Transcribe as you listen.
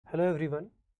Hello everyone.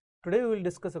 Today we will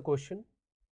discuss a question.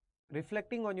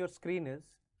 Reflecting on your screen is,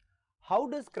 how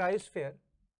does cryosphere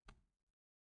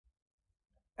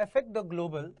affect the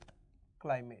global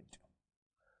climate?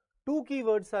 Two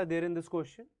keywords are there in this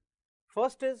question.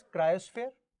 First is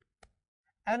cryosphere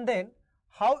and then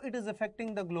how it is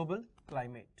affecting the global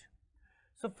climate.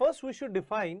 So first we should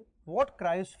define what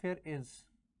cryosphere is.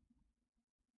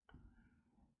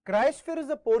 Cryosphere is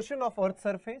a portion of Earth's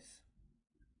surface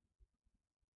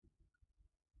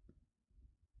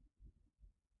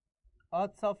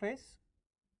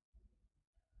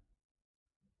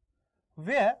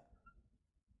where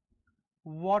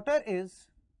water is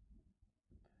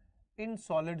in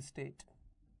solid state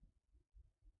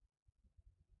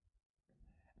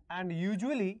and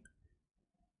usually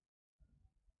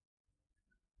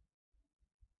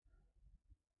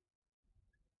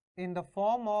in the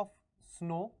form of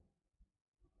snow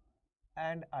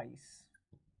and ice.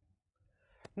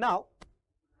 Now,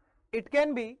 it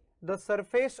can be the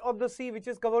surface of the sea which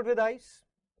is covered with ice,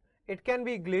 it can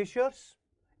be glaciers,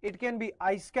 it can be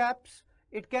ice caps,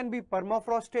 it can be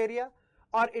permafrost area,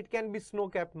 or it can be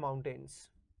snow-capped mountains.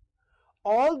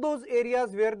 All those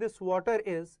areas where this water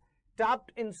is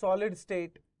trapped in solid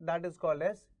state, that is called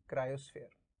as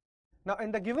cryosphere. Now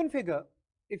in the given figure,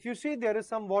 if you see, there is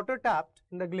some water trapped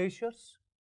in the glaciers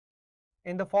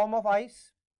in the form of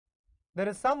ice, there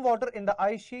is some water in the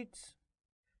ice sheets,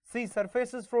 sea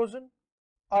surface is frozen,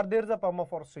 or there is a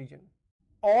permafrost region.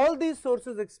 All these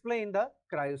sources explain the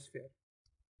cryosphere.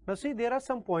 Now see, there are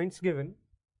some points given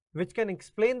which can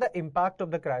explain the impact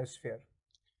of the cryosphere.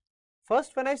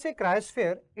 First, when I say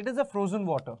cryosphere, it is a frozen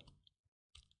water.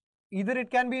 Either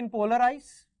it can be in polar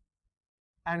ice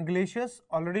and glaciers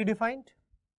already defined,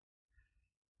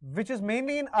 which is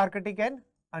mainly in Arctic and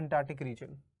Antarctic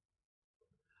region.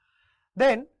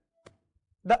 Then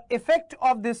the effect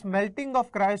of this melting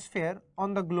of cryosphere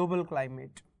on the global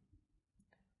climate.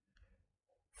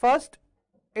 First,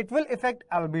 it will affect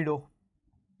albedo.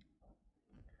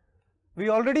 We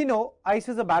already know ice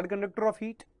is a bad conductor of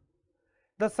heat.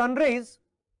 The sun rays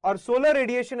or solar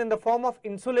radiation in the form of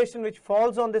insolation which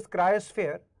falls on this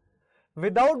cryosphere,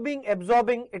 without being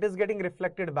absorbing, it is getting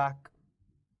reflected back.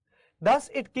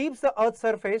 Thus, it keeps the Earth's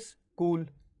surface cool.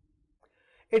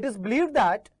 It is believed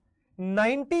that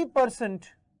 90%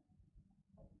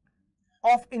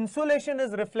 of insolation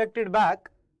is reflected back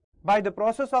by the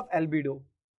process of albedo.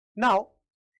 Now,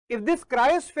 if this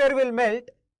cryosphere will melt,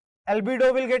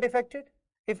 albedo will get affected.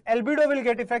 If albedo will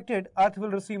get affected, Earth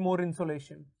will receive more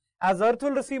insolation. As Earth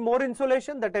will receive more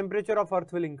insolation, the temperature of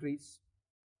Earth will increase.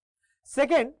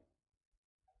 Second,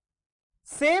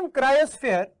 same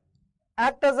cryosphere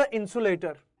act as an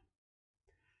insulator.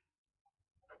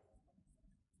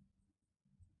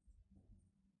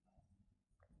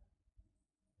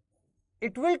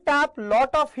 It will tap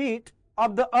lot of heat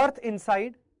of the Earth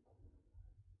inside,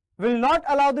 will not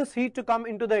allow this heat to come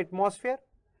into the atmosphere,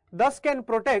 thus can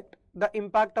protect the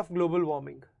impact of global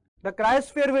warming. The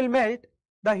cryosphere will melt,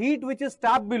 the heat which is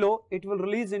trapped below, it will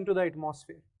release into the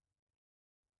atmosphere.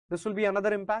 This will be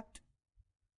another impact.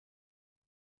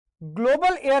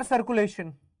 Global air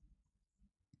circulation.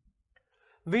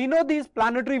 We know these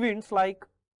planetary winds like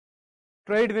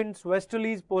trade winds,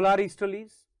 westerlies, polar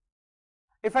easterlies.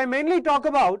 If I mainly talk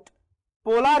about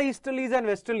polar easterlies and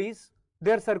westerlies,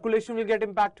 their circulation will get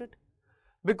impacted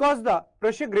because the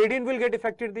pressure gradient will get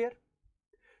affected there.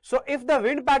 So if the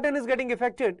wind pattern is getting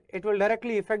affected, it will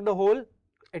directly affect the whole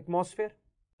atmosphere.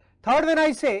 Third, when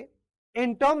I say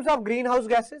in terms of greenhouse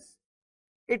gases,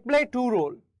 it play two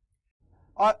roles.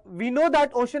 We know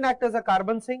that ocean acts as a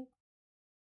carbon sink.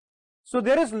 So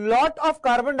there is lot of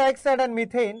carbon dioxide and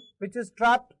methane which is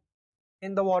trapped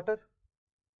in the water.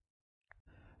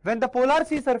 When the polar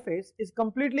sea surface is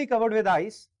completely covered with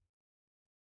ice,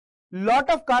 lot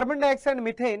of carbon dioxide and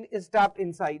methane is trapped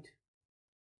inside.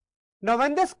 Now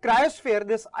when this cryosphere,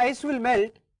 this ice will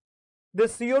melt,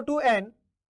 this CO2 and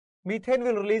methane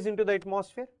will release into the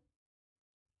atmosphere.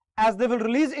 As they will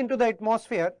release into the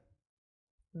atmosphere,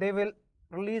 they will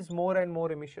release more and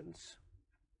more emissions.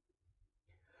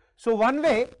 So one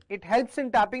way it helps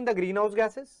in tapping the greenhouse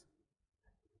gases,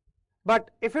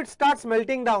 but if it starts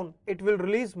melting down, it will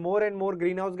release more and more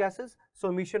greenhouse gases, so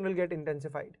emission will get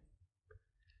intensified.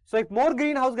 So if more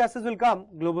greenhouse gases will come,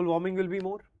 global warming will be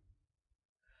more.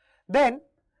 Then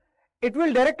it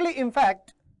will directly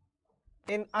impact,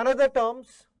 in another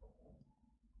terms,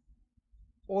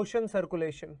 ocean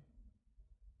circulation.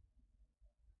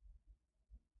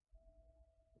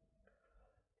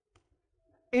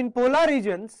 In polar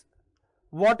regions,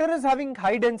 water is having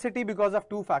high density because of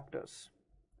two factors.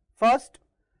 First,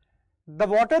 the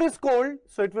water is cold,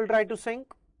 so it will try to sink.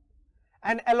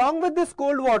 and along with this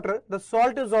cold water, the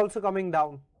salt is also coming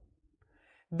down.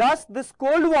 Thus, this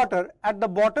cold water at the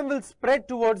bottom will spread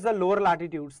towards the lower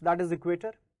latitudes, that is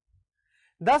equator.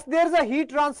 Thus, there is a heat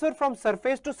transfer from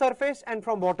surface to surface and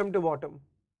from bottom to bottom.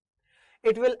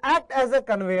 It will act as a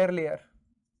conveyor layer.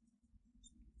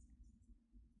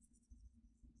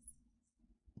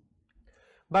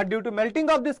 But due to melting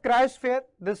of this cryosphere,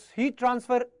 this heat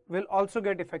transfer will also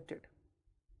get affected.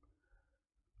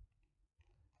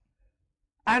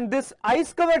 And this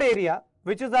ice covered area,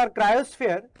 which is our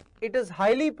cryosphere, it is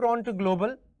highly prone to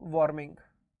global warming.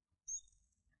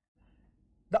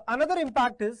 The another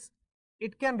impact is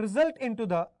it can result into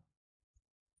the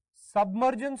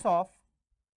submergence of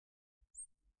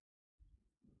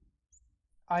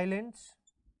islands,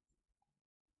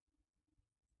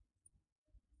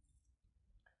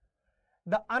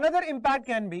 the another impact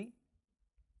can be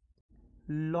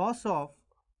loss of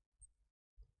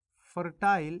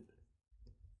fertile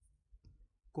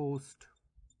coast.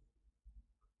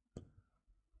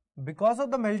 Because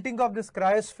of the melting of this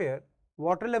cryosphere,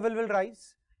 water level will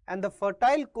rise and the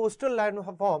fertile coastal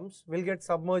landforms will get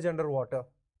submerged under water.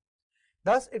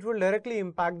 Thus, it will directly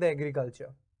impact the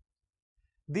agriculture.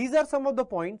 These are some of the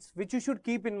points which you should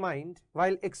keep in mind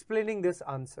while explaining this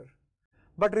answer.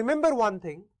 But remember one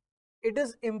thing, it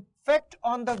is effect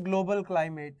on the global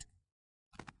climate.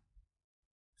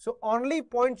 So, only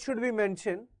points should be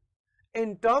mentioned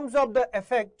in terms of the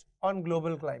effect on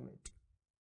global climate.